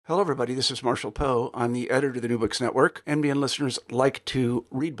Hello, everybody. This is Marshall Poe. I'm the editor of the New Books Network. NBN listeners like to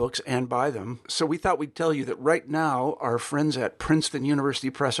read books and buy them. So we thought we'd tell you that right now, our friends at Princeton University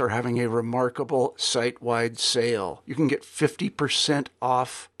Press are having a remarkable site-wide sale. You can get 50%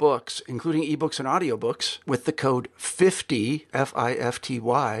 off books, including ebooks and audiobooks, with the code 50,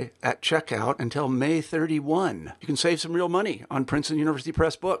 F-I-F-T-Y, at checkout until May 31. You can save some real money on Princeton University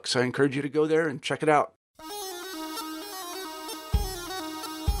Press books. I encourage you to go there and check it out.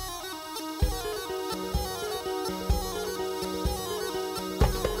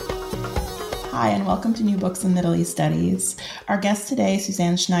 Hi, and welcome to New Books in Middle East Studies. Our guest today is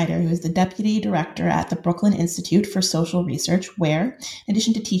Suzanne Schneider, who is the Deputy Director at the Brooklyn Institute for Social Research, where, in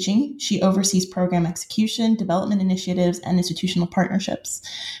addition to teaching, she oversees program execution, development initiatives, and institutional partnerships.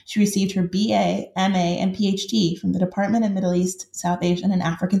 She received her BA, MA, and PhD from the Department of Middle East, South Asian, and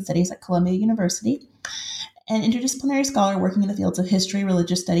African Studies at Columbia University. An interdisciplinary scholar working in the fields of history,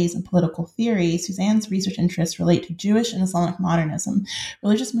 religious studies, and political theory, Suzanne's research interests relate to Jewish and Islamic modernism,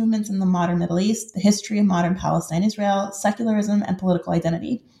 religious movements in the modern Middle East, the history of modern Palestine, Israel, secularism, and political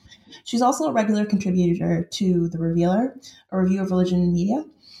identity. She's also a regular contributor to The Revealer, a review of religion and media,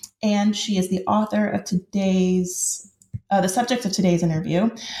 and she is the author of the subject of today's interview,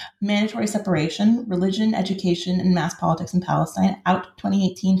 Mandatory Separation, Religion, Education, and Mass Politics in Palestine, out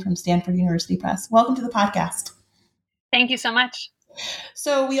 2018 from Stanford University Press. Welcome to the podcast. Thank you so much.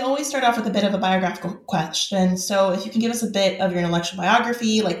 So we always start off with a bit of a biographical question. So if you can give us a bit of your intellectual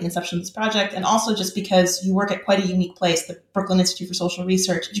biography, like the inception of this project, and also just because you work at quite a unique place, the Brooklyn Institute for Social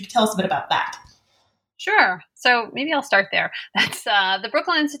Research, if you could tell us a bit about that. Sure. So maybe I'll start there. That's the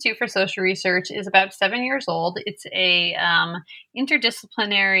Brooklyn Institute for Social Research is about 7 years old. It's a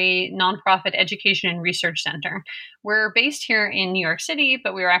interdisciplinary nonprofit education and research center. We're based here in New York City,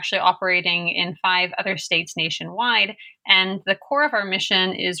 but we're actually operating in 5 other states nationwide. And the core of our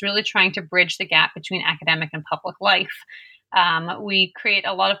mission is really trying to bridge the gap between academic and public life. We create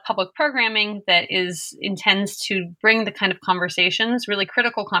a lot of public programming that intends to bring the kind of conversations, really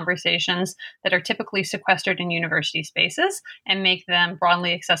critical conversations that are typically sequestered in university spaces and make them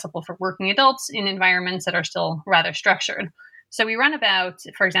broadly accessible for working adults in environments that are still rather structured. So we run about,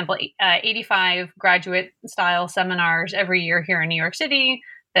 for example, 85 graduate-style seminars every year here in New York City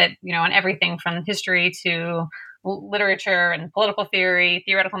that, on everything from history to literature and political theory,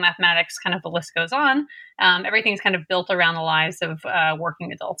 theoretical mathematics, kind of the list goes on. Everything's kind of built around the lives of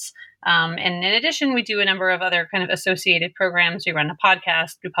working adults. And in addition, we do a number of other kind of associated programs. We run a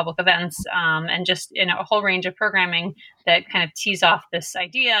podcast, do public events, and just a whole range of programming that kind of tees off this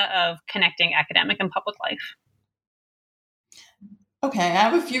idea of connecting academic and public life. Okay, I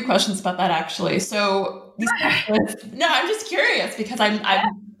have a few questions about that, actually. So, I'm just curious because I'm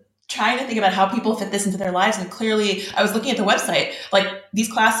trying to think about how people fit this into their lives. And clearly, I was looking at the website, like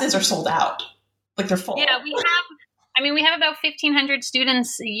these classes are sold out. Like they're full. Yeah, we have about 1,500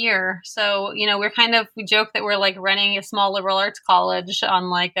 students a year. So, we joke that we're like running a small liberal arts college on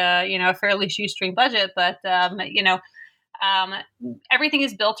like a fairly shoestring budget. But, everything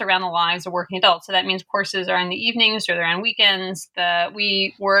is built around the lives of working adults. So that means courses are in the evenings or they're on weekends.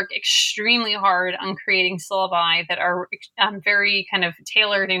 We work extremely hard on creating syllabi that are very kind of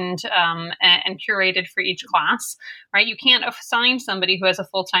tailored and curated for each class, right? You can't assign somebody who has a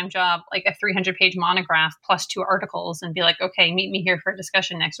full-time job, like a 300-page monograph plus 2 articles and be like, okay, meet me here for a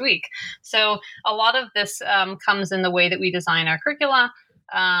discussion next week. So a lot of this comes in the way that we design our curricula.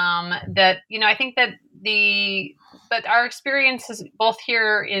 I think that but our experiences both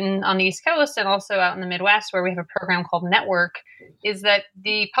here on the East Coast and also out in the Midwest, where we have a program called Network, is that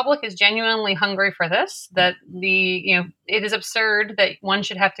the public is genuinely hungry for this. That it is absurd that one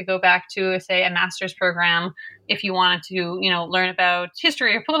should have to go back to, say, a master's program if you wanted to, learn about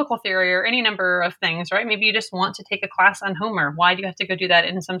history or political theory or any number of things, right? Maybe you just want to take a class on Homer. Why do you have to go do that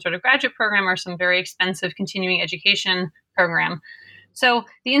in some sort of graduate program or some very expensive continuing education program? So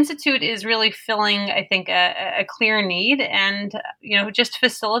the Institute is really filling, I think, a clear need and, just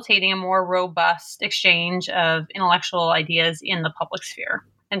facilitating a more robust exchange of intellectual ideas in the public sphere.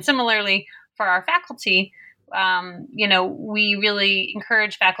 And similarly, for our faculty, we really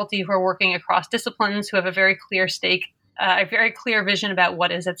encourage faculty who are working across disciplines, who have a very clear a very clear vision about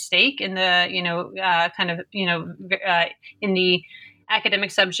what is at stake in the, in the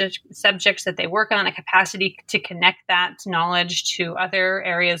academic subjects that they work on, a capacity to connect that knowledge to other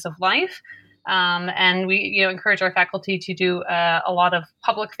areas of life. And we encourage our faculty to do a lot of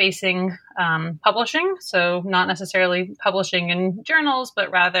public-facing publishing, so not necessarily publishing in journals, but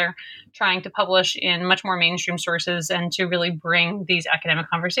rather trying to publish in much more mainstream sources and to really bring these academic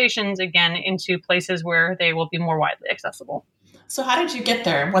conversations, again, into places where they will be more widely accessible. So how did you get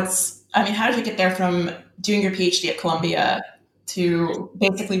there? How did you get there from doing your PhD at Columbia to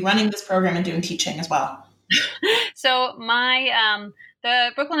basically running this program and doing teaching as well? So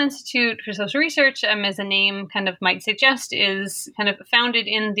the Brooklyn Institute for Social Research, as the name kind of might suggest, is kind of founded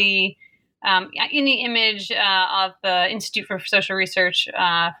in the image of the Institute for Social Research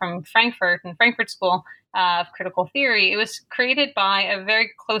from Frankfurt and Frankfurt School of Critical Theory. It was created by a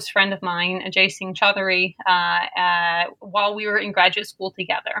very close friend of mine, Ajay Singh Chaudhary, while we were in graduate school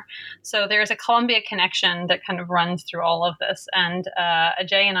together. So there's a Columbia connection that kind of runs through all of this. And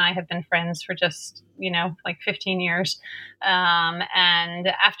Ajay and I have been friends for just, 15 years. And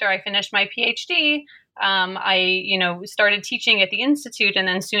after I finished my PhD, I started teaching at the Institute, and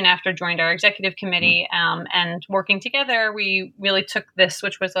then soon after joined our executive committee, and working together, we really took this,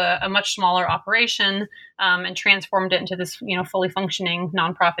 which was a much smaller operation, and transformed it into this, fully functioning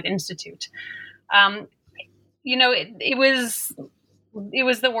nonprofit institute. It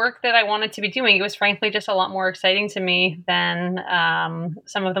was the work that I wanted to be doing. It was frankly just a lot more exciting to me than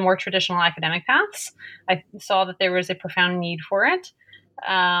some of the more traditional academic paths. I saw that there was a profound need for it.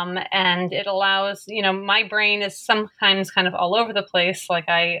 And it allows, my brain is sometimes kind of all over the place,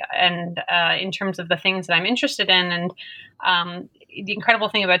 in terms of the things that I'm interested in. And the incredible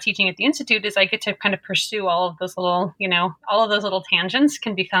thing about teaching at the Institute is I get to kind of pursue all of those little, all of those little tangents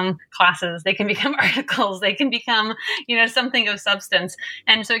can become classes. They can become articles. They can become, something of substance.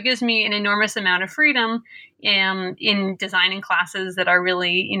 And so it gives me an enormous amount of freedom in designing classes that are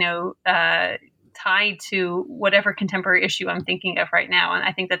really, tied to whatever contemporary issue I'm thinking of right now. And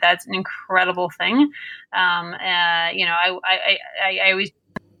I think that that's an incredible thing. I always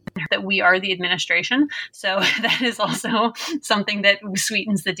that we are the administration. So that is also something that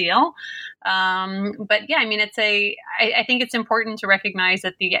sweetens the deal. But yeah, I think it's important to recognize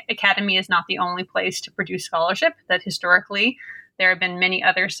that the academy is not the only place to produce scholarship, that historically there have been many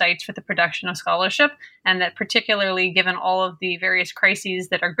other sites for the production of scholarship, and that particularly given all of the various crises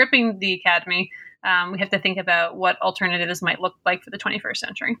that are gripping the academy, we have to think about what alternatives might look like for the 21st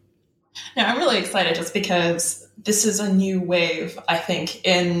century. Now, I'm really excited just because this is a new wave, I think,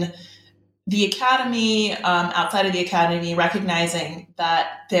 in the academy, outside of the academy, recognizing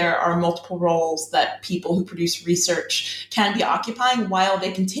that there are multiple roles that people who produce research can be occupying while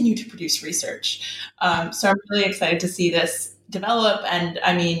they continue to produce research. So I'm really excited to see this develop. And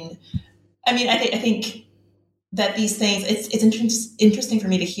I think that these things, it's interesting for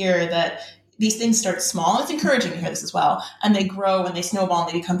me to hear that these things start small. It's encouraging to hear this as well. And they grow and they snowball and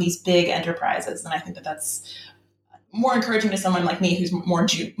they become these big enterprises. And I think that that's more encouraging to someone like me who's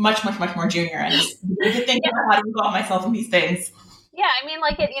much more junior and is thinking about how to involve myself in these things. Yeah,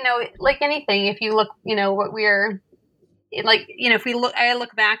 like anything, if you look, what we're like, I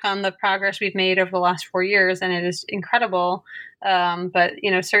look back on the progress we've made over the last 4 years, and it is incredible. But,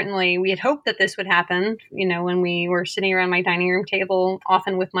 certainly we had hoped that this would happen, when we were sitting around my dining room table,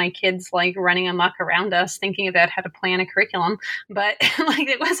 often with my kids, running amok around us, thinking about how to plan a curriculum. But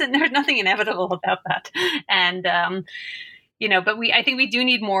there's nothing inevitable about that. And, but I think we do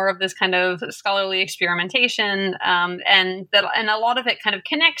need more of this kind of scholarly experimentation, and a lot of it kind of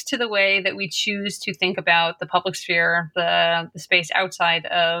connects to the way that we choose to think about the public sphere, the space outside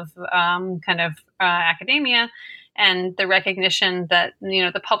of academia, and the recognition that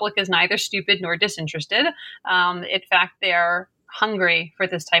the public is neither stupid nor disinterested. In fact, they are hungry for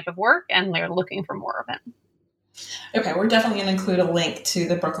this type of work, and they're looking for more of it. Okay, we're definitely going to include a link to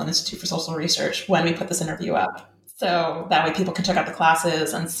the Brooklyn Institute for Social Research when we put this interview up. So that way people can check out the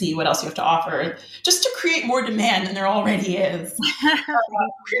classes and see what else you have to offer, just to create more demand than there already is.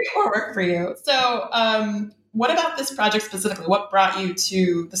 Create more work for you. So what about this project specifically? What brought you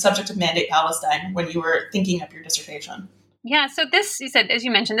to the subject of Mandate Palestine when you were thinking of your dissertation? Yeah, so this, you said, as you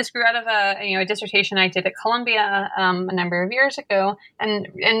mentioned, this grew out of a dissertation I did at Columbia a number of years ago, and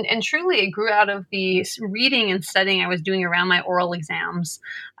truly it grew out of the reading and studying I was doing around my oral exams,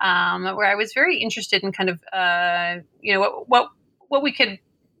 where I was very interested in kind of what we could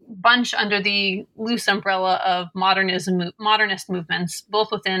bunch under the loose umbrella of modernist movements, both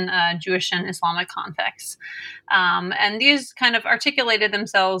within Jewish and Islamic contexts. And these kind of articulated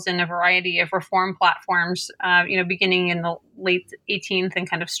themselves in a variety of reform platforms, beginning in the late 18th and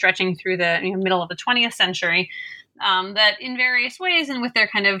kind of stretching through the middle of the 20th century, that in various ways and with their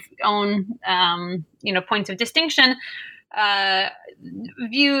kind of own, points of distinction,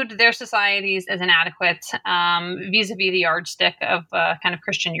 viewed their societies as inadequate vis-a-vis the yardstick of kind of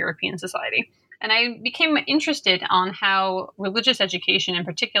Christian European society. And I became interested on how religious education in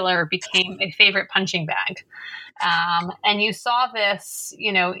particular became a favorite punching bag. And you saw this,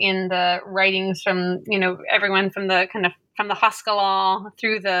 in the writings from, everyone from the Haskalah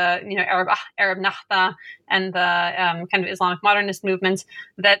through the, Arab Nahda and the kind of Islamic modernist movements,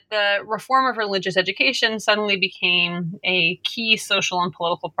 that the reform of religious education suddenly became a key social and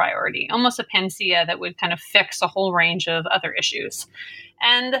political priority, almost a panacea that would kind of fix a whole range of other issues.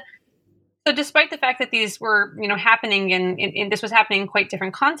 And so despite the fact that these were, happening in this was happening in quite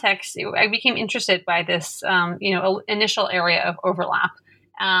different contexts, I became interested by this, initial area of overlap.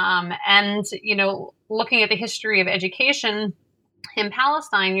 And, looking at the history of education in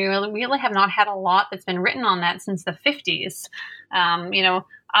Palestine, you really have not had a lot that's been written on that since the 50s. Abdul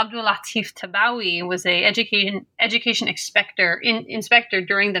Latif Tabawi was a education inspector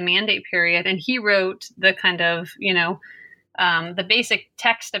during the Mandate period, and he wrote the kind of, the basic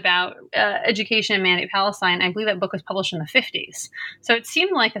text about education in Mandate Palestine. I believe that book was published in the 50s. So it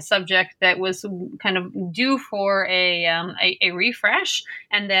seemed like a subject that was kind of due for a refresh,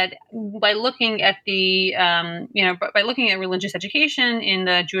 and that by looking at the, by looking at religious education in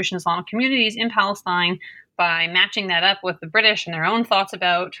the Jewish and Islamic communities in Palestine, by matching that up with the British and their own thoughts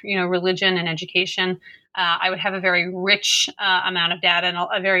about, religion and education, I would have a very rich amount of data and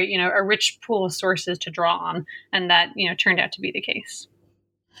a very, a rich pool of sources to draw on. And that, turned out to be the case.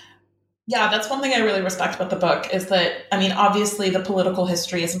 Yeah, that's one thing I really respect about the book is that, obviously the political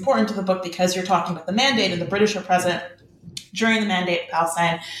history is important to the book because you're talking about the Mandate and the British are present during the Mandate of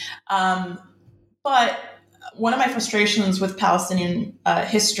Palestine. But one of my frustrations with Palestinian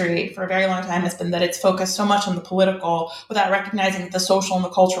history for a very long time has been that it's focused so much on the political without recognizing that the social and the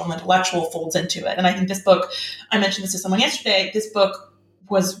cultural and the intellectual folds into it. And I think this book, I mentioned this to someone yesterday, this book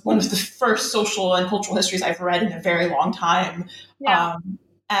was one of the first social and cultural histories I've read in a very long time. Yeah.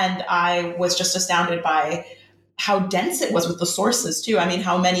 And I was just astounded by how dense it was with the sources too. How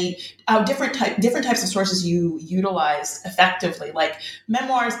different types of sources you utilized effectively, like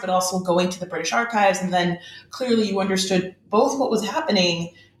memoirs, but also going to the British archives. And then clearly you understood both what was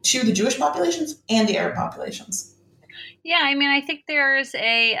happening to the Jewish populations and the Arab populations. Yeah, I think there's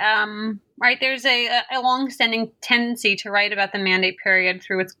a long-standing tendency to write about the Mandate period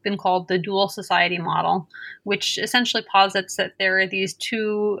through what's been called the dual society model, which essentially posits that there are these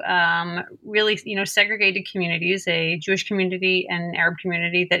two really, segregated communities, a Jewish community and an Arab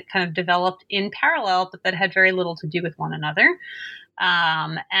community that kind of developed in parallel, but that had very little to do with one another.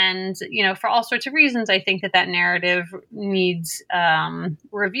 And, for all sorts of reasons, I think that narrative needs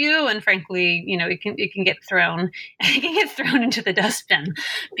review, and frankly, it can get thrown into the dustbin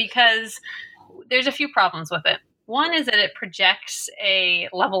because there's a few problems with it. One is that it projects a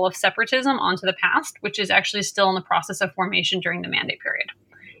level of separatism onto the past, which is actually still in the process of formation during the Mandate period.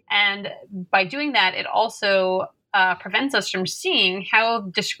 And by doing that, it also prevents us from seeing how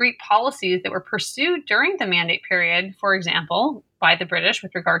discrete policies that were pursued during the Mandate period, for example, by the British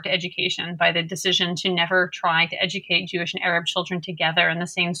with regard to education, by the decision to never try to educate Jewish and Arab children together in the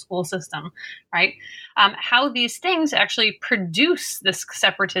same school system, right? How these things actually produce this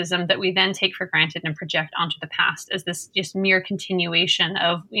separatism that we then take for granted and project onto the past as this just mere continuation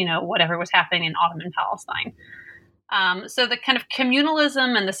of, whatever was happening in Ottoman Palestine. So the kind of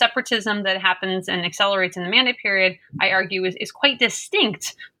communalism and the separatism that happens and accelerates in the Mandate period, I argue, is quite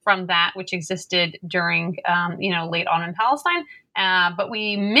distinct from that which existed during, late Ottoman Palestine. But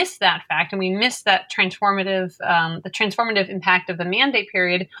we miss that fact, and we miss that the transformative impact of the Mandate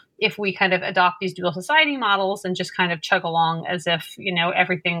period if we kind of adopt these dual society models and just kind of chug along as if,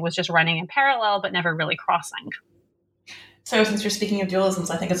 everything was just running in parallel but never really crossing. So since you're speaking of dualisms,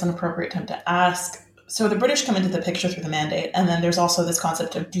 I think it's an appropriate time to ask. So the British come into the picture through the Mandate, and then there's also this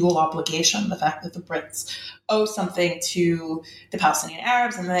concept of dual obligation, the fact that the Brits owe something to the Palestinian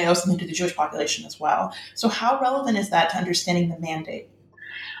Arabs and they owe something to the Jewish population as well. So how relevant is that to understanding the Mandate?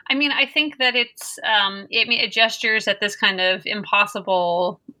 I think that it gestures at this kind of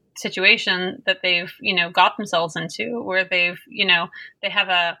impossible situation that they've, got themselves into, where they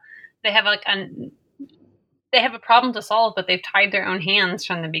have a problem to solve, but they've tied their own hands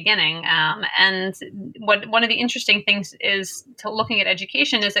from the beginning. And one of the interesting things is to looking at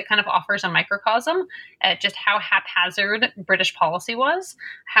education is it kind of offers a microcosm at just how haphazard British policy was,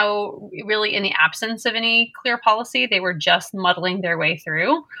 how really in the absence of any clear policy, they were just muddling their way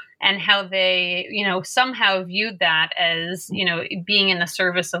through, and how they, somehow viewed that as, being in the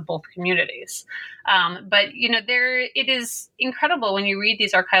service of both communities. But it is incredible when you read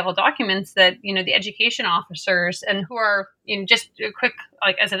these archival documents that, the education officers and who are, just a quick,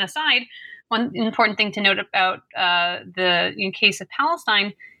 as an aside, one important thing to note about the case of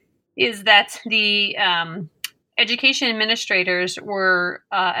Palestine, is that the education administrators were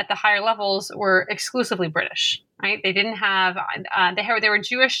at the higher levels were exclusively British. Right? They didn't have there were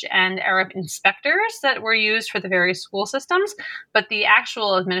Jewish and Arab inspectors that were used for the various school systems, but the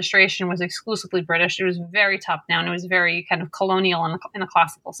actual administration was exclusively British. It was very top down. It was very kind of colonial in a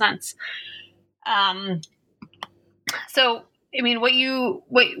classical sense. So, I mean, what you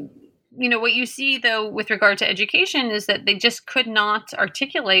see, though, with regard to education is that they just could not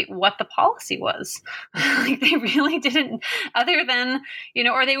articulate what the policy was. Like, they really didn't, other than,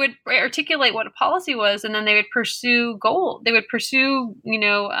 or they would articulate what a policy was, and then they would pursue goal. They would pursue,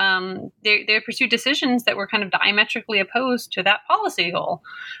 they would pursue decisions that were kind of diametrically opposed to that policy goal.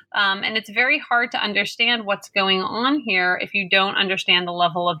 And it's very hard to understand what's going on here if you don't understand the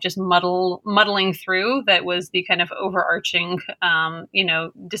level of just muddling through that was the kind of overarching,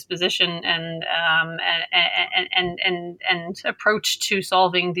 disposition and approach to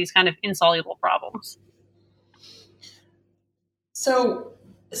solving these kind of insoluble problems. So,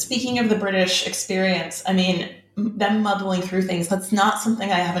 speaking of the British experience, I mean, them muddling through things, that's not something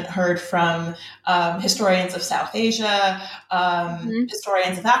I haven't heard from historians of South Asia,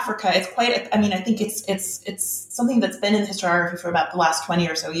 historians of Africa. It's quite, I think it's something that's been in historiography for about the last 20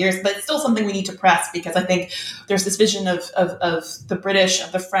 or so years, but it's still something we need to press, because I think there's this vision of the British,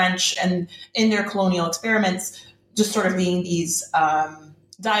 of the French, and in their colonial experiments, just sort of being these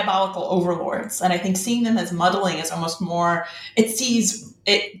diabolical overlords. And I think seeing them as muddling is almost more,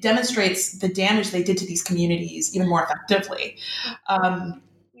 it demonstrates the damage they did to these communities even more effectively.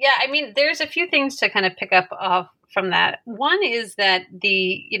 Yeah, I mean, there's a few things to kind of pick up from that. One is that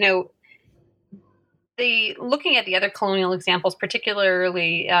looking at the other colonial examples,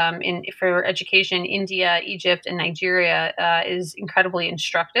 particularly for education, India, Egypt, and Nigeria is incredibly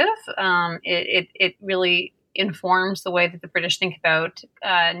instructive. It really informs the way that the British think about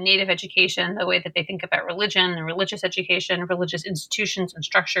native education, the way that they think about religion and religious education, religious institutions and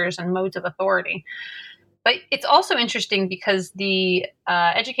structures and modes of authority. But it's also interesting because the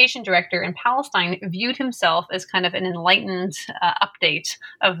education director in Palestine viewed himself as kind of an enlightened update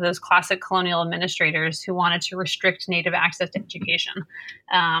of those classic colonial administrators who wanted to restrict native access to education.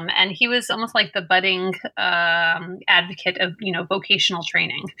 And he was almost like the budding advocate of, vocational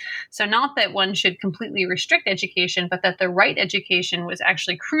training. So not that one should completely restrict education, but that the right education was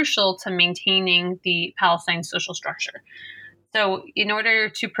actually crucial to maintaining the Palestine social structure. So in order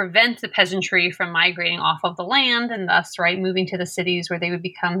to prevent the peasantry from migrating off of the land and thus, moving to the cities where they would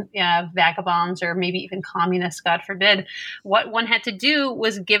become vagabonds or maybe even communists, God forbid, what one had to do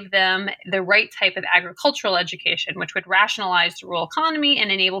was give them the right type of agricultural education, which would rationalize the rural economy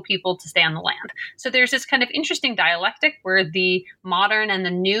and enable people to stay on the land. So there's this kind of interesting dialectic where the modern and the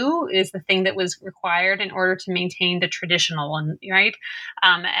new is the thing that was required in order to maintain the traditional, and it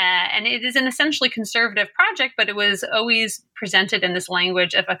is an essentially conservative project, but it was always presented in this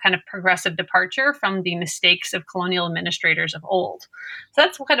language of a kind of progressive departure from the mistakes of colonial administrators of old. So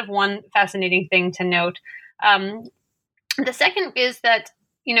that's kind of one fascinating thing to note. The second is that,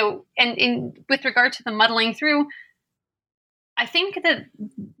 with regard to the muddling through, I think that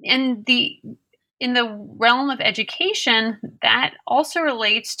in the realm of education, that also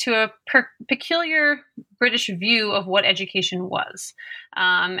relates to a peculiar British view of what education was.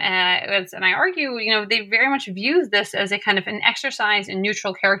 And I argue, they very much view this as a kind of an exercise in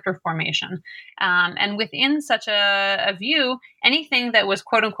neutral character formation. And within such a view, anything that was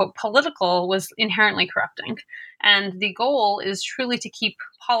quote unquote political was inherently corrupting. And the goal is truly to keep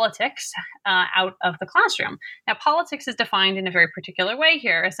politics out of the classroom. Now, politics is defined in a very particular way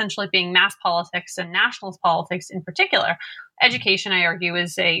here, essentially being mass politics and nationalist politics in particular. Education, I argue,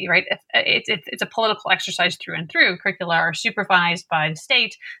 is it's a political exercise through and through. Curricula are supervised by the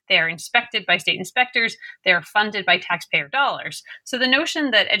state. They are inspected by state inspectors. They are funded by taxpayer dollars. So the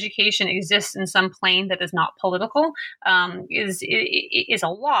notion that education exists in some plane that is not political is a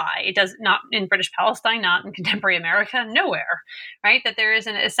lie. It does not in British Palestine, not in contemporary America, nowhere, right? That there is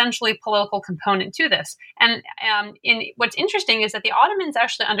an essentially political component to this. And what's interesting is that the Ottomans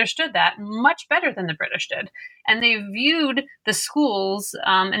actually understood that much better than the British did. And they viewed the schools,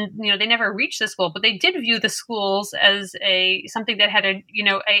 and they never reached the school, but they did view the schools as something that had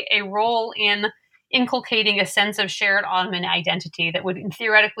a role in inculcating a sense of shared Ottoman identity that would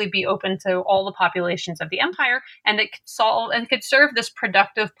theoretically be open to all the populations of the empire, and that could serve this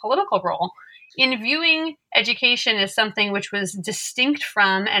productive political role. In viewing education as something which was distinct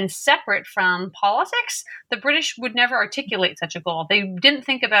from and separate from politics, the British would never articulate such a goal. They didn't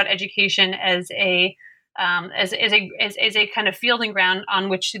think about education as a as a kind of fielding ground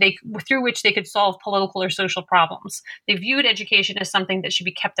through which they could solve political or social problems. They viewed education as something that should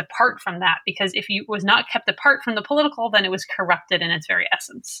be kept apart from that, because if it was not kept apart from the political, then it was corrupted in its very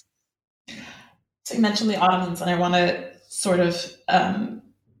essence. So you mentioned the Ottomans, and I want to sort of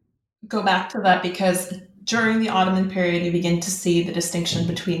go back to that, because during the Ottoman period, you begin to see the distinction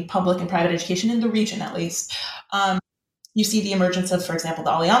between public and private education in the region, at least. You see the emergence of, for example,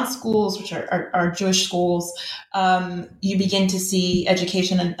 the Alliance schools, which are Jewish schools. You begin to see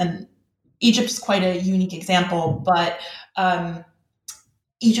education, and Egypt is quite a unique example, but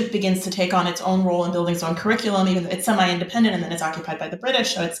Egypt begins to take on its own role in building its own curriculum, even though it's semi-independent, and then it's occupied by the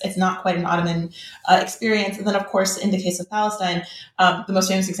British, so it's not quite an Ottoman experience. And then, of course, in the case of Palestine, the most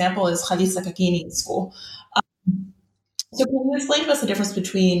famous example is Khalid Sakakini School. So can you explain to us the difference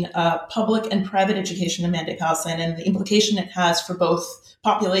between public and private education in Mandate Palestine, and the implication it has for both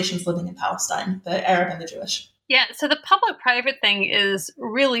populations living in Palestine, the Arab and the Jewish? Yeah, so the public-private thing is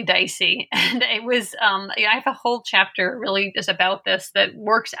really dicey, and it was. I have a whole chapter really just about this that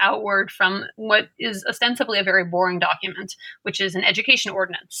works outward from what is ostensibly a very boring document, which is an education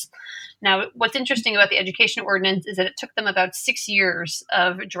ordinance. Now, what's interesting about the education ordinance is that it took them about 6 years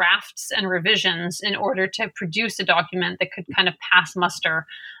of drafts and revisions in order to produce a document that could kind of pass muster,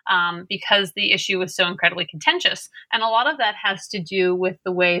 because the issue was so incredibly contentious. And a lot of that has to do with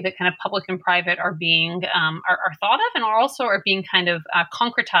the way that kind of public and private are being are thought of, and are being kind of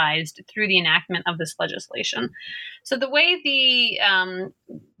concretized through the enactment of this legislation. So the way the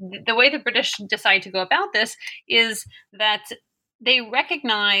British decide to go about this is that they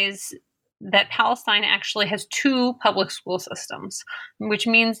recognize that Palestine actually has two public school systems, which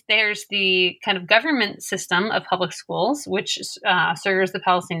means there's the kind of government system of public schools, which serves the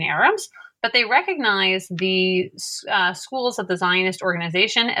Palestinian Arabs, but they recognize the schools of the Zionist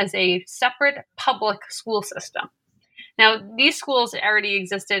organization as a separate public school system. Now, these schools already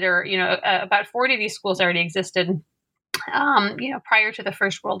existed, or about 40 of these schools already existed, prior to the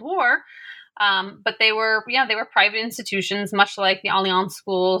First World War. But they were private institutions, much like the Alliance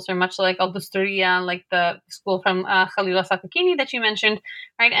schools, or much like Al-Dusturiya, like the school from Khalil Sakakini that you mentioned,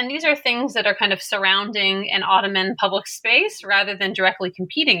 right? And these are things that are kind of surrounding an Ottoman public space rather than directly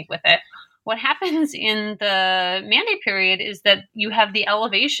competing with it. What happens in the Mandate period is that you have the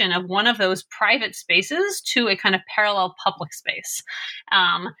elevation of one of those private spaces to a kind of parallel public space.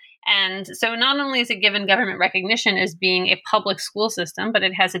 And so not only is it given government recognition as being a public school system, but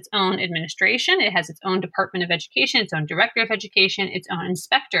it has its own administration, it has its own Department of Education, its own Director of Education, its own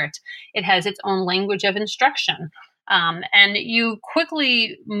inspectorate. It has its own language of instruction. And you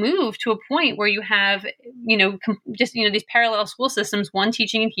quickly move to a point where you have, these parallel school systems, one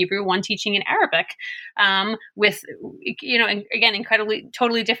teaching in Hebrew, one teaching in Arabic, with, again,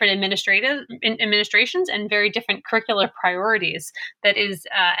 totally different administrations and very different curricular priorities.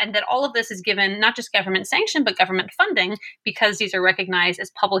 And that all of this is given not just government sanction, but government funding, because these are recognized as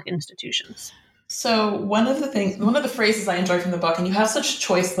public institutions. So one of the phrases I enjoy from the book, and you have such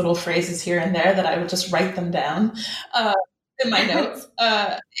choice little phrases here and there that I would just write them down in my notes,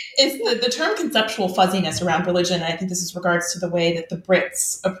 is the term conceptual fuzziness around religion. I think this is regards to the way that the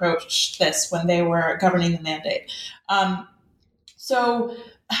Brits approached this when they were governing the Mandate. So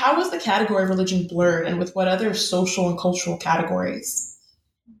how was the category of religion blurred, and with what other social and cultural categories?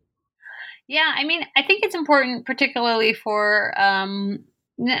 Yeah, I mean, I think it's important, particularly for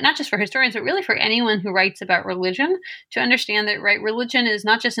not just for historians, but really for anyone who writes about religion, to understand that, right, religion is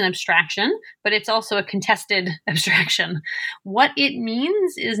not just an abstraction, but it's also a contested abstraction. What it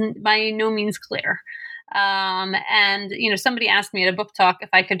means is by no means clear. And somebody asked me at a book talk if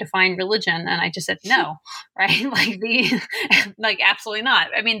I could define religion, and I just said no, right? Absolutely not.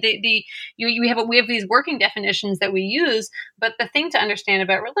 I mean, we have these working definitions that we use, but the thing to understand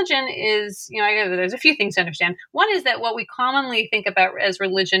about religion is, there's a few things to understand. One is that what we commonly think about as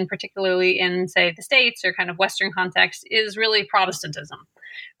religion, particularly in, say, the States or kind of Western context, is really Protestantism.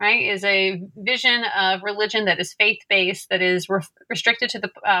 Right, is a vision of religion that is faith-based, that is restricted to the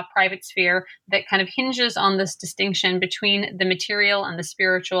private sphere, that kind of hinges on this distinction between the material and the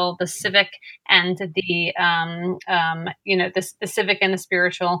spiritual, the civic and the civic and the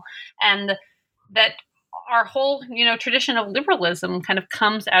spiritual, and that our whole, tradition of liberalism kind of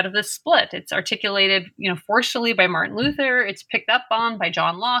comes out of this split. It's articulated, forcefully by Martin Luther. It's picked up on by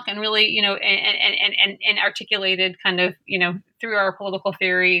John Locke, and really, and articulated kind of, through our political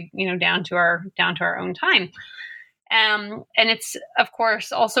theory, down to our own time. And it's, of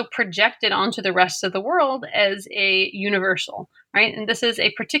course, also projected onto the rest of the world as a universal, right? And this is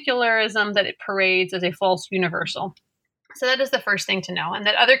a particularism that it parades as a false universal. So that is the first thing to know, and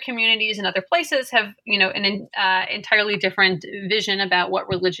that other communities and other places have, an entirely different vision about what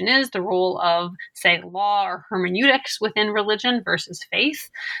religion is, the role of, say, law or hermeneutics within religion versus faith,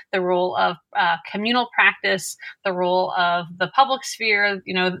 the role of communal practice, the role of the public sphere,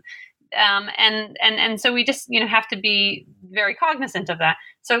 and so we just, have to be very cognizant of that.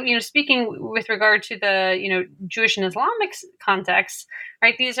 So, speaking with regard to the, Jewish and Islamic context,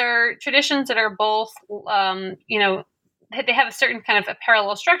 right, these are traditions that are both, they have a certain kind of a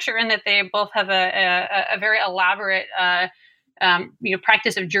parallel structure in that they both have a very elaborate,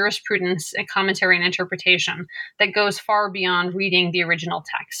 practice of jurisprudence and commentary and interpretation that goes far beyond reading the original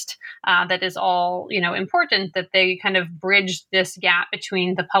text. That is all, important, that they kind of bridge this gap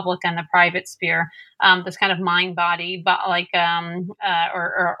between the public and the private sphere, this kind of mind-body,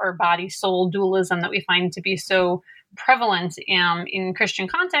 or body-soul dualism that we find to be so prevalent in Christian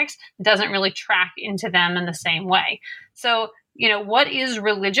context doesn't really track into them in the same way. So, what is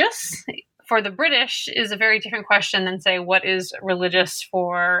religious for the British is a very different question than, say, what is religious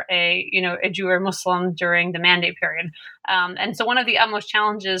for a Jew or Muslim during the Mandate period. And so one of the utmost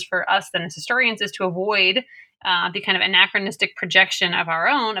challenges for us then as historians is to avoid the kind of anachronistic projection of our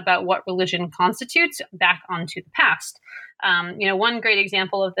own about what religion constitutes back onto the past. One great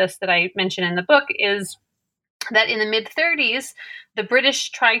example of this that I mention in the book is that in the mid-30s, the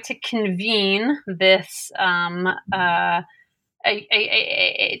British tried to convene this, try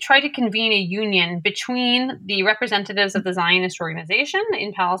to convene a union between the representatives of the Zionist organization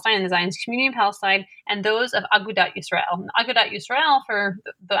in Palestine and the Zionist community in Palestine and those of Agudat Yisrael. Agudat Yisrael, for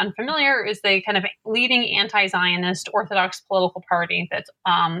the unfamiliar, is the kind of leading anti-Zionist Orthodox political party that's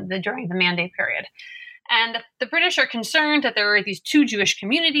during the Mandate period. And the British are concerned that there are these two Jewish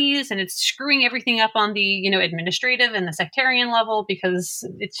communities and it's screwing everything up on the, administrative and the sectarian level, because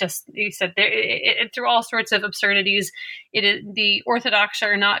it's just, you said, through all sorts of absurdities, the Orthodox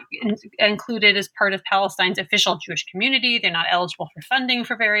are not included as part of Palestine's official Jewish community. They're not eligible for funding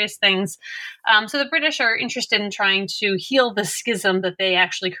for various things. So the British are interested in trying to heal the schism that they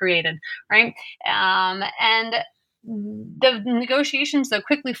actually created, right? And the negotiations, though,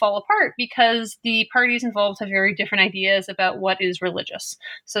 quickly fall apart because the parties involved have very different ideas about what is religious.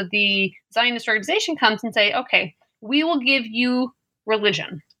 So the Zionist organization comes and say, okay, we will give you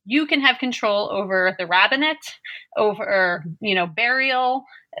religion. You can have control over the rabbinate, over, burial.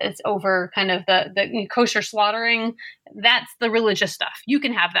 It's over kind of the kosher slaughtering. That's the religious stuff. You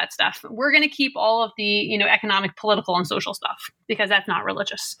can have that stuff. We're going to keep all of the, economic, political, and social stuff because that's not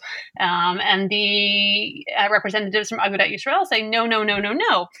religious. And the representatives from Agudat Yisrael say, no.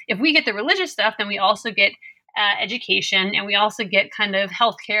 If we get the religious stuff, then we also get education, and we also get kind of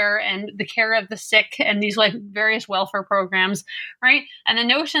healthcare and the care of the sick and these like various welfare programs, right? And the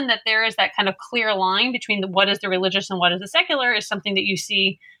notion that there is that kind of clear line between what is the religious and what is the secular is something that you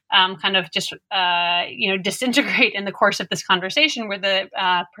see kind of just disintegrate in the course of this conversation, where the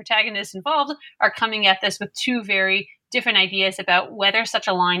protagonists involved are coming at this with two very different ideas about whether such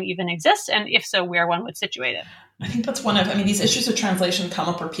a line even exists, and if so, where one would situate it. I think that's these issues of translation come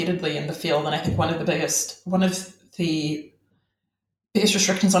up repeatedly in the field, and I think one of the biggest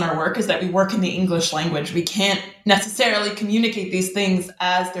restrictions on our work is that we work in the English language. We can't necessarily communicate these things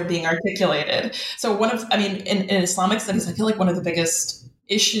as they're being articulated. So in Islamic studies, I feel like one of the biggest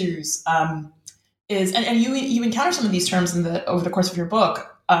issues is, and you encounter some of these terms over the course of your book.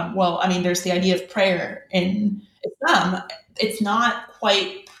 There's the idea of prayer in Islam. It's not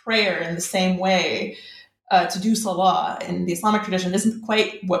quite prayer in the same way. To do salah in the Islamic tradition isn't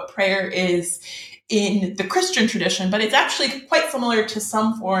quite what prayer is in the Christian tradition, but it's actually quite similar to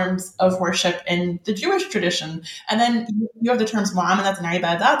some forms of worship in the Jewish tradition. And then you have the terms mu'amalat and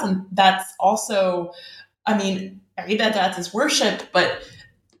ibadat, and that's also, ibadat is worship, but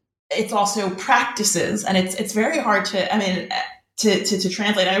it's also practices, and it's very hard to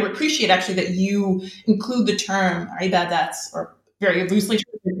translate. I would appreciate actually that you include the term ibadat, or very loosely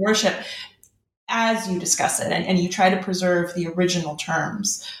translated worship, as you discuss it, and you try to preserve the original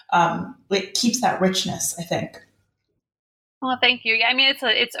terms. It keeps that richness, I think. Well, thank you. Yeah,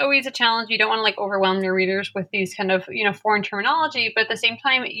 it's always a challenge. You don't want to overwhelm your readers with these kind of, foreign terminology, but at the same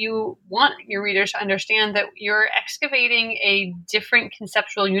time, you want your readers to understand that you're excavating a different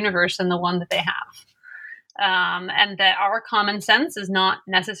conceptual universe than the one that they have. And that our common sense is not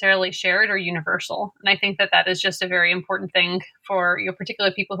necessarily shared or universal. And I think that is just a very important thing for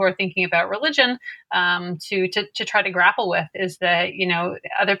particular people who are thinking about religion to try to grapple with, is that,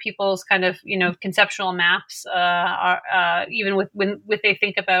 other people's kind of, conceptual maps are even when they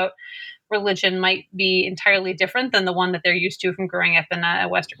think about religion might be entirely different than the one that they're used to from growing up in a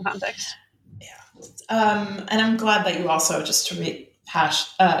Western context. And I'm glad that you also, just to rehash,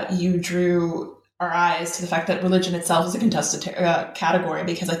 you drew our eyes to the fact that religion itself is a contested category,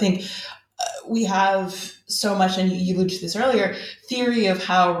 because I think we have so much, and you alluded to this earlier, theory of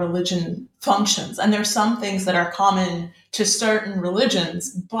how religion functions. And there's some things that are common to certain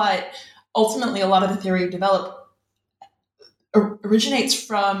religions, but ultimately a lot of the theory developed originates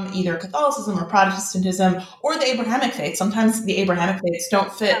from either Catholicism or Protestantism or the Abrahamic faith. Sometimes the Abrahamic faiths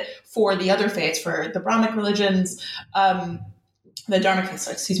don't fit for the other faiths, for the Brahmic religions, the Dharmic faiths,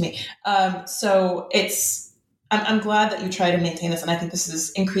 excuse me. So I'm glad that you try to maintain this, and I think this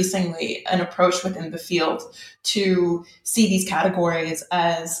is increasingly an approach within the field to see these categories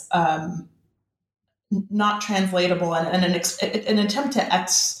as not translatable, and an attempt to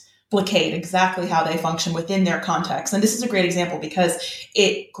explicate exactly how they function within their context. And this is a great example because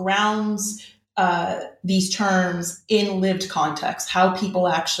it grounds these terms in lived context, how people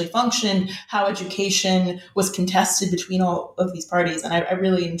actually function, how education was contested between all of these parties. And I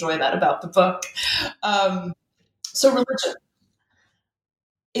really enjoy that about the book. So religion,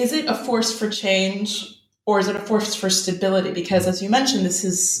 is it a force for change or is it a force for stability? Because as you mentioned,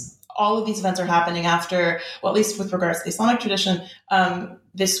 all of these events are happening after, well, at least with regards to the Islamic tradition,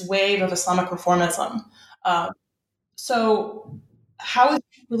 this wave of Islamic reformism. So how is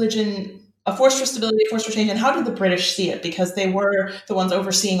religion a force for stability, a force for change, and how did the British see it? Because they were the ones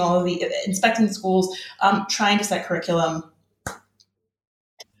overseeing all of inspecting the schools, trying to set curriculum.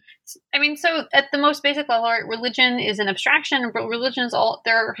 I mean, so at the most basic level, religion is an abstraction, but religions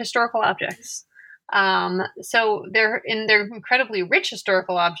they're historical objects. So they're incredibly rich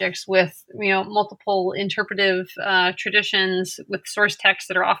historical objects with, multiple interpretive traditions with source texts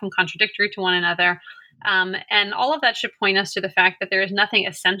that are often contradictory to one another. And all of that should point us to the fact that there is nothing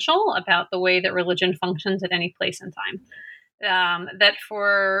essential about the way that religion functions at any place in time. That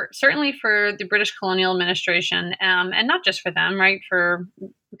certainly for the British colonial administration, and not just for them, right? For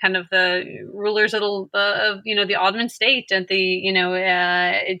kind of the rulers of the Ottoman state at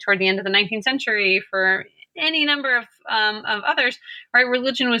toward the end of the 19th century, for any number of others, right?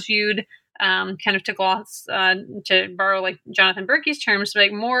 Religion was viewed kind of to borrow like Jonathan Berkey's terms,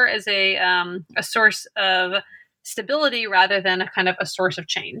 like more as a source of stability rather than a kind of a source of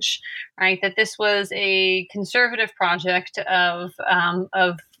change, right? That this was a conservative project of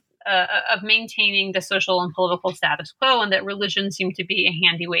maintaining the social and political status quo, and that religion seemed to be a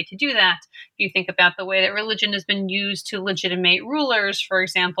handy way to do that. If you think about the way that religion has been used to legitimate rulers, for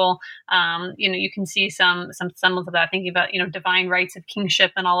example, you can see some of that, thinking about, divine rights of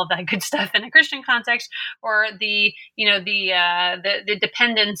kingship and all of that good stuff in a Christian context, or the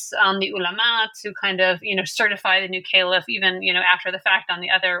dependence on the ulama to kind of, certify the new caliph, even, after the fact on the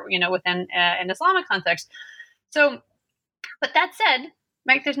other, within an Islamic context. So, but that said,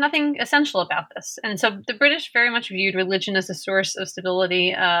 right, there's nothing essential about this. And so the British very much viewed religion as a source of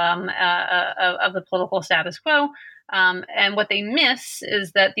stability of the political status quo. And what they miss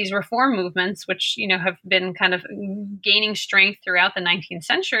is that these reform movements, which, have been kind of gaining strength throughout the 19th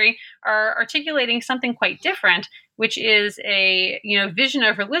century, are articulating something quite different, which is a, vision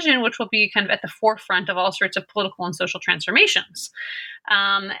of religion, which will be kind of at the forefront of all sorts of political and social transformations.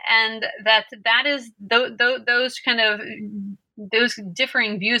 And that is those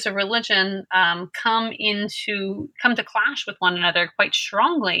differing views of religion come to clash with one another quite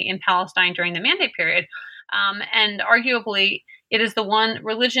strongly in Palestine during the Mandate period. And arguably,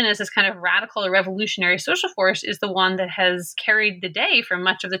 religion as this kind of radical or revolutionary social force is the one that has carried the day for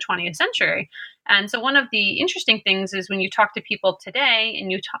much of the 20th century. And so one of the interesting things is when you talk to people today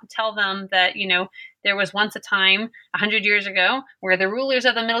and you tell them that, there was once a time 100 years ago where the rulers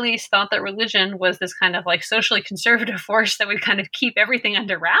of the Middle East thought that religion was this kind of like socially conservative force that would kind of keep everything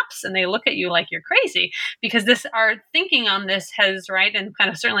under wraps. And they look at you like you're crazy, because our thinking on this has, right, and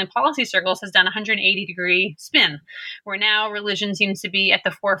kind of certainly in policy circles, has done a 180-degree spin, where now religion seems to be at the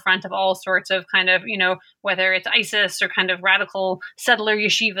forefront of all sorts of kind of, whether it's ISIS or kind of radical settler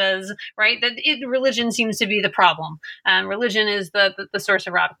yeshivas, right? Religion seems to be the problem. Religion is the source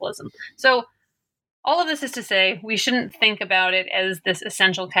of radicalism. So all of this is to say, we shouldn't think about it as this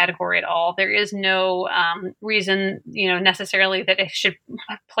essential category at all. There is no reason, necessarily that it should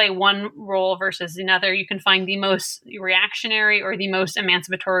play one role versus another. You can find the most reactionary or the most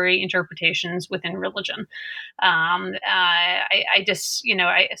emancipatory interpretations within religion. So I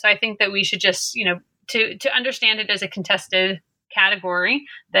think that we should just, to understand it as a contested category,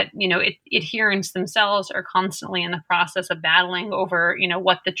 that adherents themselves are constantly in the process of battling over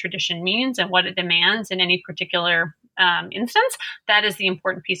what the tradition means and what it demands in any particular instance. That is the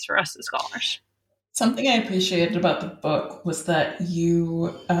important piece for us as scholars. Something I appreciated about the book was that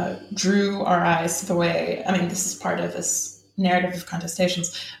you drew our eyes to the way, I mean, this is part of this narrative of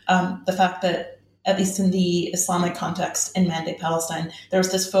contestations, the fact that, at least in the Islamic context in Mandate Palestine, there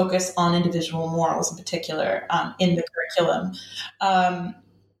was this focus on individual morals in particular in the curriculum.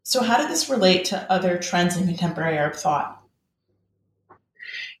 So how did this relate to other trends in contemporary Arab thought?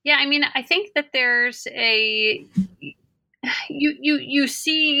 Yeah, I mean, I think that there's a you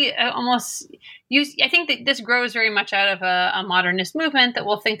see almost I think that this grows very much out of a modernist movement that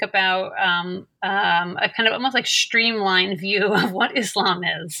will think about a kind of almost like streamlined view of what Islam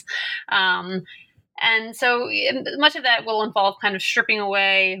is. And so much of that will involve kind of stripping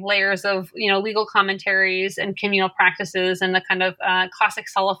away layers of, legal commentaries and communal practices and the kind of classic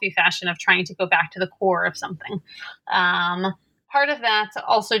Salafi fashion of trying to go back to the core of something. Part of that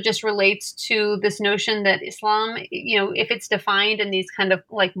also just relates to this notion that Islam, if it's defined in these kind of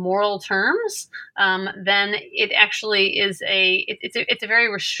like moral terms, then it actually is it's a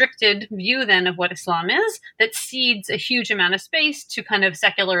very restricted view then of what Islam is, that cedes a huge amount of space to kind of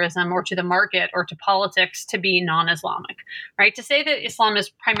secularism or to the market or to politics to be non-Islamic, right? To say that Islam is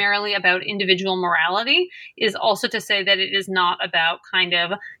primarily about individual morality is also to say that it is not about kind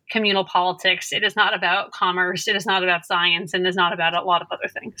of communal politics. It is not about commerce. It is not about science, and it is not about a lot of other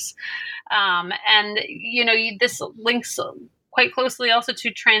things. This links quite closely also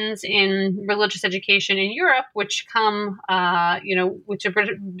to trends in religious education in Europe, which come, which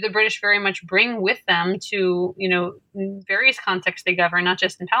the British very much bring with them to, various contexts they govern, not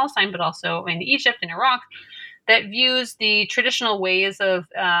just in Palestine, but also in Egypt and Iraq, that views the traditional ways of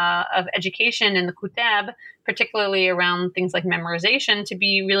education in the Kutab, particularly around things like memorization, to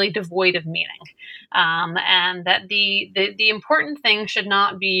be really devoid of meaning. And that the important thing should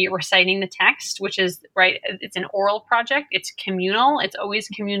not be reciting the text, which is, right, it's an oral project, it's communal, it's always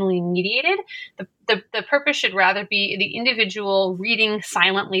communally mediated. The purpose should rather be the individual reading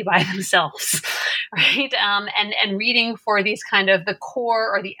silently by themselves, right? And reading for these kind of the core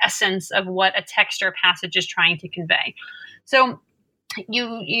or the essence of what a text or passage is trying to convey. So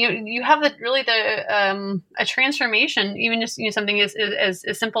you have a transformation, even just something as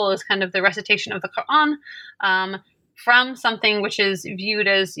simple as kind of the recitation of the Quran, from something which is viewed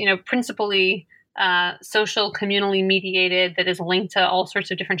as principally social, communally mediated, that is linked to all sorts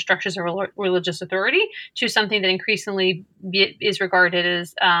of different structures of religious authority, to something that increasingly is regarded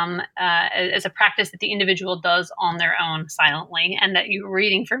as a practice that the individual does on their own silently, and that you're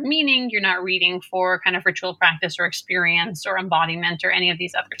reading for meaning, you're not reading for kind of ritual practice or experience or embodiment or any of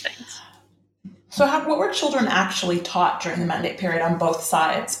these other things. So what were children actually taught during the Mandate period on both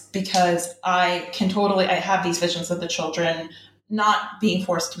sides? Because I have these visions of the children not being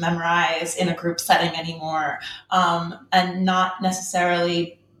forced to memorize in a group setting anymore, and not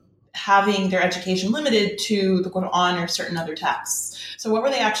necessarily having their education limited to the Quran or certain other texts. So what were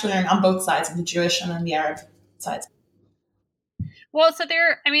they actually learning on both sides, of the Jewish and then the Arab sides? Well, so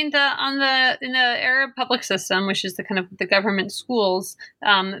in the Arab public system, which is the kind of the government schools,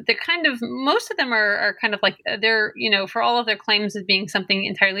 they're kind of, most of them are kind of like, they're, for all of their claims of being something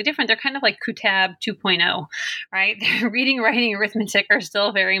entirely different, they're kind of like Kutab 2.0, right? Their reading, writing, arithmetic are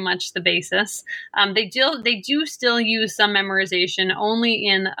still very much the basis. They do still use some memorization only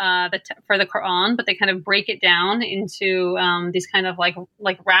in for the Quran, but they kind of break it down into these kind of like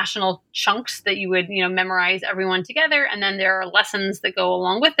rational chunks that you would memorize everyone together, and then there are lessons that go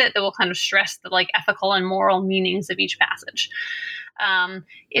along with it that will kind of stress the like ethical and moral meanings of each passage.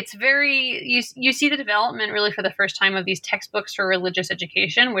 It's very, you see the development really for the first time of these textbooks for religious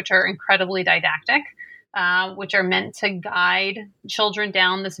education, which are incredibly didactic, which are meant to guide children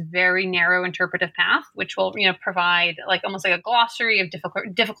down this very narrow interpretive path, which will, provide like almost like a glossary of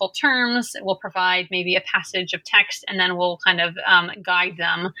difficult terms. It will provide maybe a passage of text, and then will kind of guide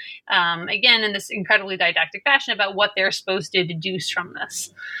them again in this incredibly didactic fashion about what they're supposed to deduce from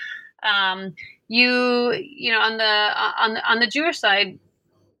this. On the Jewish side,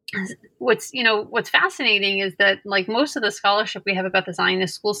 what's fascinating is that like most of the scholarship we have about the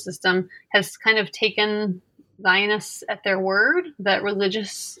Zionist school system has kind of taken Zionists at their word, that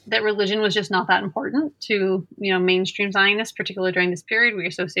religion was just not that important to mainstream Zionists, particularly during this period. We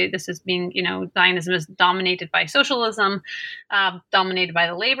associate this as being Zionism is dominated by socialism, dominated by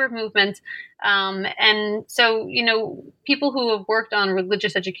the labor movement, and so people who have worked on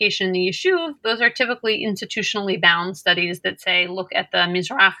religious education in the Yishuv, those are typically institutionally bound studies that say look at the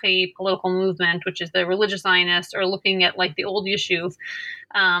Mizrahi political movement, which is the religious Zionist, or looking at like the old Yishuv.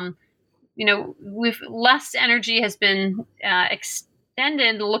 With less energy has been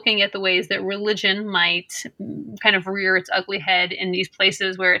extended, looking at the ways that religion might kind of rear its ugly head in these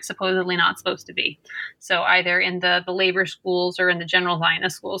places where it's supposedly not supposed to be. So either in the labor schools or in the general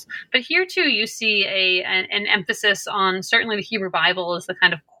Zionist schools. But here too, you see an emphasis on certainly the Hebrew Bible as the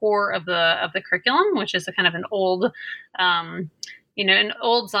kind of core of the curriculum, which is a kind of an old an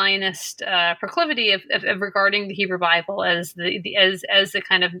old Zionist proclivity of regarding the Hebrew Bible as the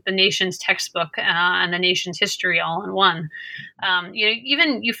kind of the nation's textbook and the nation's history all in one.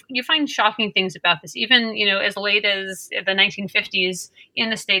 Even you find shocking things about this. Even as late as the 1950s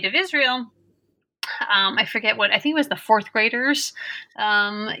in the state of Israel. I forget I think it was the fourth graders.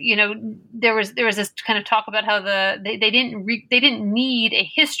 There was this kind of talk about how they didn't need a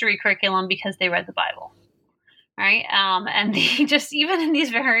history curriculum because they read the Bible. Right. And just even in these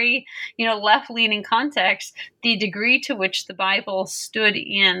very, left-leaning contexts, the degree to which the Bible stood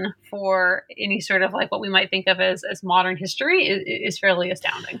in for any sort of like what we might think of as modern history is fairly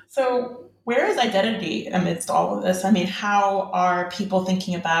astounding. So where is identity amidst all of this? I mean, how are people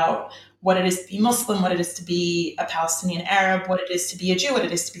thinking about what it is to be Muslim, what it is to be a Palestinian Arab, what it is to be a Jew, what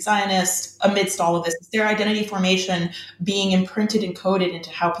it is to be Zionist amidst all of this? Is their identity formation being imprinted and coded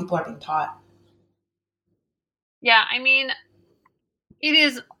into how people are being taught? Yeah, I mean, it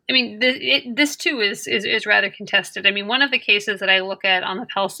is. I mean, this too is rather contested. I mean, one of the cases that I look at on the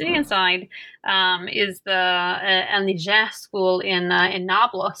Palestinian side is the El Nijah school in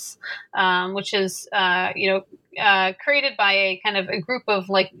Nablus, which is created by a kind of a group of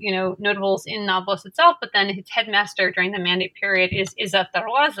notables in Nablus itself, but then its headmaster during the Mandate period is Izzat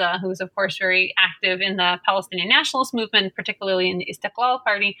Darwaza, who is of course very active in the Palestinian nationalist movement, particularly in the Istiqlal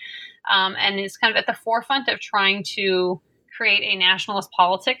Party, and is kind of at the forefront of trying to create a nationalist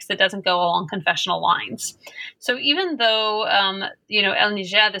politics that doesn't go along confessional lines. So even though El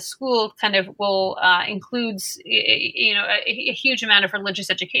Nijah, the school, kind of will includes a huge amount of religious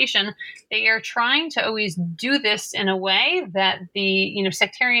education, they are trying to always do this in a way that the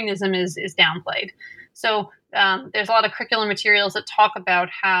sectarianism is downplayed. So there's a lot of curriculum materials that talk about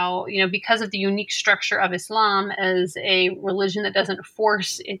how, because of the unique structure of Islam as a religion that doesn't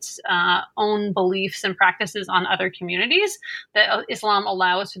force its own beliefs and practices on other communities, that Islam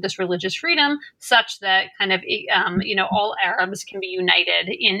allows for this religious freedom such that kind of, all Arabs can be united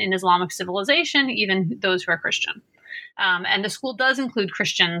in Islamic civilization, even those who are Christian. And the school does include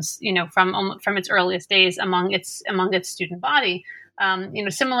Christians, from its earliest days among its student body.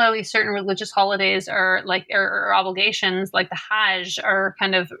 Similarly, certain religious holidays or obligations like the Hajj are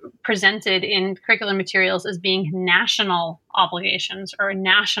kind of presented in curriculum materials as being national obligations or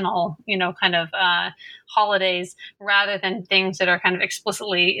national, holidays rather than things that are kind of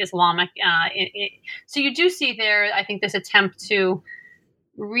explicitly Islamic. So you do see there, I think, this attempt to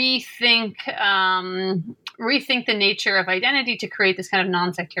rethink the nature of identity to create this kind of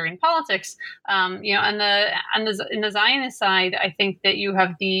non-sectarian politics. In the Zionist side, I think that you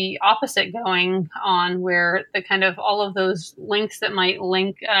have the opposite going on, where the kind of all of those links that might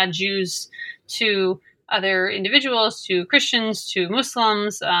link Jews to other individuals, to Christians, to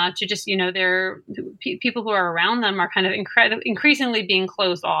Muslims, to just, their people who are around them are kind of increasingly being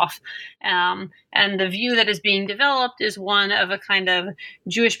closed off. And the view that is being developed is one of a kind of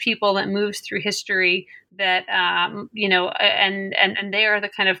Jewish people that moves through history that, and they are the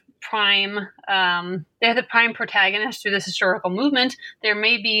kind of prime, they're the prime protagonists through this historical movement. There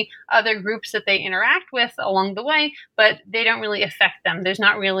may be other groups that they interact with along the way, but they don't really affect them. There's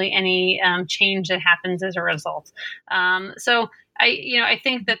not really any change that happens as a result. So I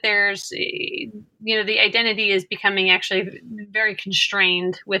think that there's, the identity is becoming actually very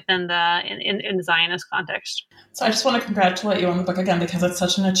constrained within in the Zionist context. So I just want to congratulate you on the book again, because it's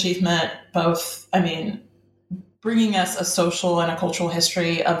such an achievement, both, bringing us a social and a cultural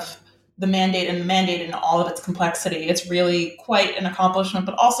history of the mandate and all of its complexity. It's really quite an accomplishment.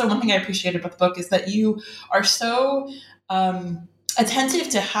 But also one thing I appreciated about the book is that you are so attentive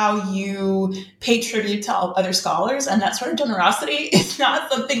to how you pay tribute to other scholars, and that sort of generosity is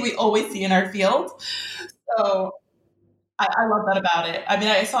not something we always see in our field. So I love that about it.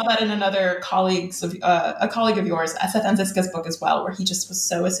 I saw that in a colleague of yours, SF Anziska's book as well, where he just was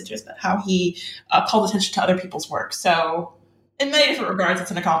so assiduous about how he called attention to other people's work. So in many different regards, it's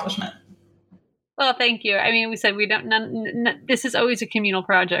an accomplishment. Well, thank you. We said we don't. This is always a communal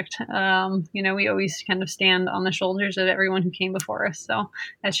project. We always kind of stand on the shoulders of everyone who came before us. So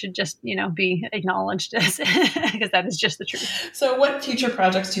that should just, be acknowledged as because that is just the truth. So, what future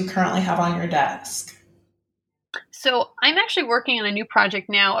projects do you currently have on your desk? So I'm actually working on a new project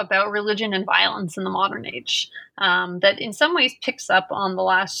now about religion and violence in the modern age, that in some ways picks up on the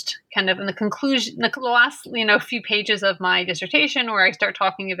last kind of in the conclusion, the last, few pages of my dissertation, where I start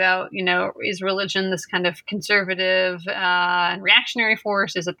talking about, is religion this kind of conservative and reactionary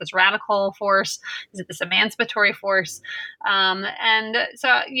force? Is it this radical force? Is it this emancipatory force? And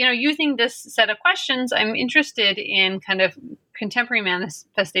so, using this set of questions, I'm interested in kind of contemporary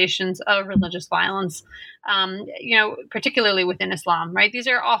manifestations of religious violence, particularly within Islam, right? These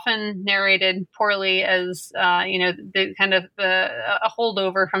are often narrated poorly as, the kind of a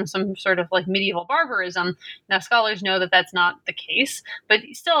holdover from some sort of like medieval barbarism. Now, scholars know that that's not the case, but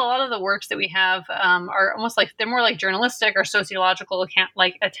still a lot of the works that we have are almost like, they're more like journalistic or sociological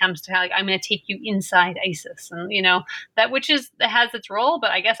attempts to I'm going to take you inside ISIS, and, that has its role,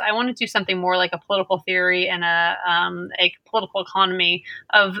 but I guess I want to do something more like a political theory and a political economy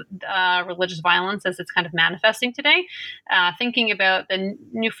of religious violence as it's kind of manifesting today, thinking about the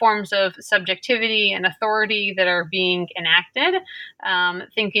new forms of subjectivity and authority that are being enacted,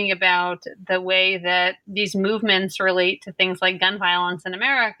 thinking about the way that these movements relate to things like gun violence in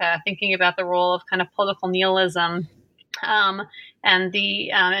America, thinking about the role of kind of political nihilism, and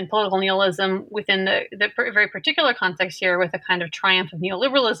political nihilism within the very particular context here, with a kind of triumph of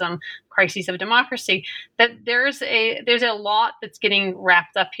neoliberalism, crises of democracy. That there's a lot that's getting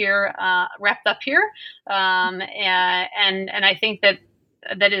wrapped up here, and I think that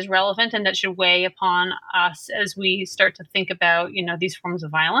is relevant and that should weigh upon us as we start to think about, these forms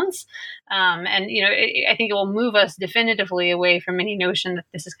of violence. I think it will move us definitively away from any notion that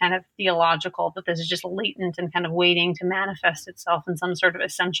this is kind of theological, that this is just latent and kind of waiting to manifest itself in some sort of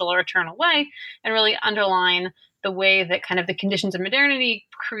essential or eternal way, and really underline the way that kind of the conditions of modernity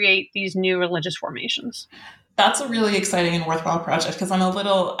create these new religious formations. That's a really exciting and worthwhile project, because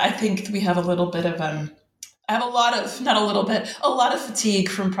I think we have a little bit of, I have a lot of fatigue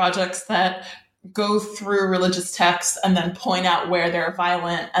from projects that go through religious texts and then point out where they're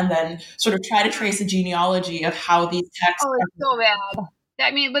violent and then sort of try to trace a genealogy of how these texts. Oh, it's so bad.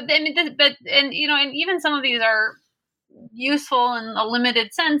 And even some of these are useful in a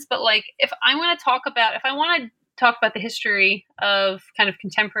limited sense, but like if I want to talk about the history of kind of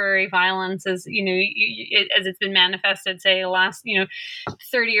contemporary violence as, as it's been manifested, say, the last,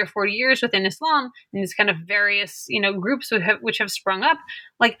 30 or 40 years within Islam, and these kind of various, groups which have sprung up,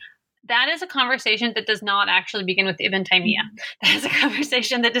 like, that is a conversation that does not actually begin with Ibn Taymiyyah. That is a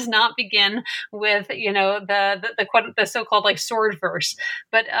conversation that does not begin with, the so-called like sword verse.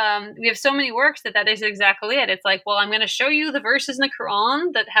 But we have so many works that is exactly it. It's like, well, I'm going to show you the verses in the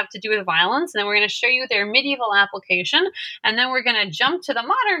Quran that have to do with violence, and then we're going to show you their medieval application, and then we're going to jump to the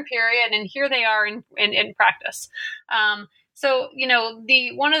modern period, and here they are in practice. So,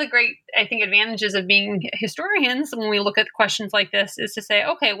 one of the great, I think, advantages of being historians when we look at questions like this is to say,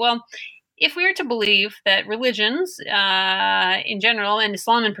 okay, well, if we are to believe that religions in general, and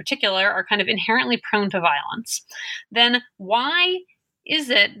Islam in particular, are kind of inherently prone to violence, then why is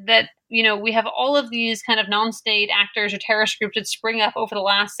it that, we have all of these kind of non-state actors or terrorist groups that spring up over the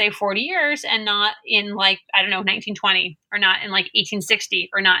last, say, 40 years and not in 1920, or not in 1860,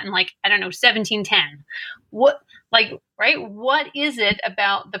 or not in 1710? What is it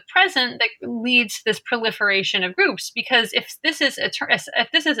about the present that leads to this proliferation of groups? Because if this is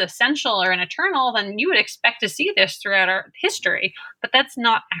essential or an eternal, then you would expect to see this throughout our history, but that's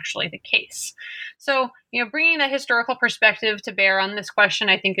not actually the case. So, bringing that historical perspective to bear on this question,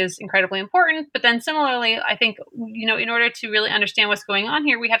 I think, is incredibly important. But then similarly, I think, in order to really understand what's going on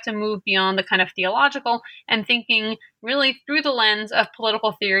here, we have to move beyond the kind of theological and thinking really through the lens of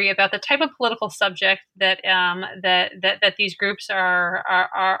political theory about the type of political subject that these groups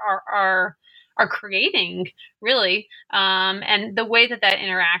are creating, really, and the way that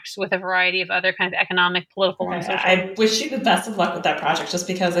interacts with a variety of other kind of economic, political, and social. I wish you the best of luck with that project, just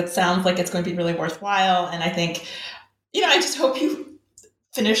because it sounds like it's going to be really worthwhile, and I think, I just hope you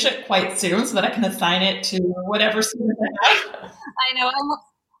finish it quite soon so that I can assign it to whatever student I have. I know.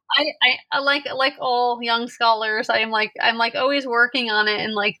 I like all young scholars, I'm always working on it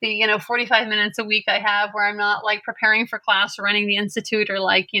in the 45 minutes a week I have, where I'm not preparing for class or running the institute, or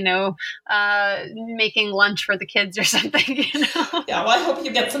making lunch for the kids or something. Yeah, well, I hope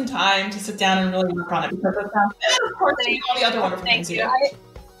you get some time to sit down and really work on it, because it sounds, and of course, all the other wonderful things you do.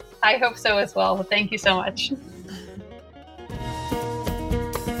 I hope so as well. Thank you so much.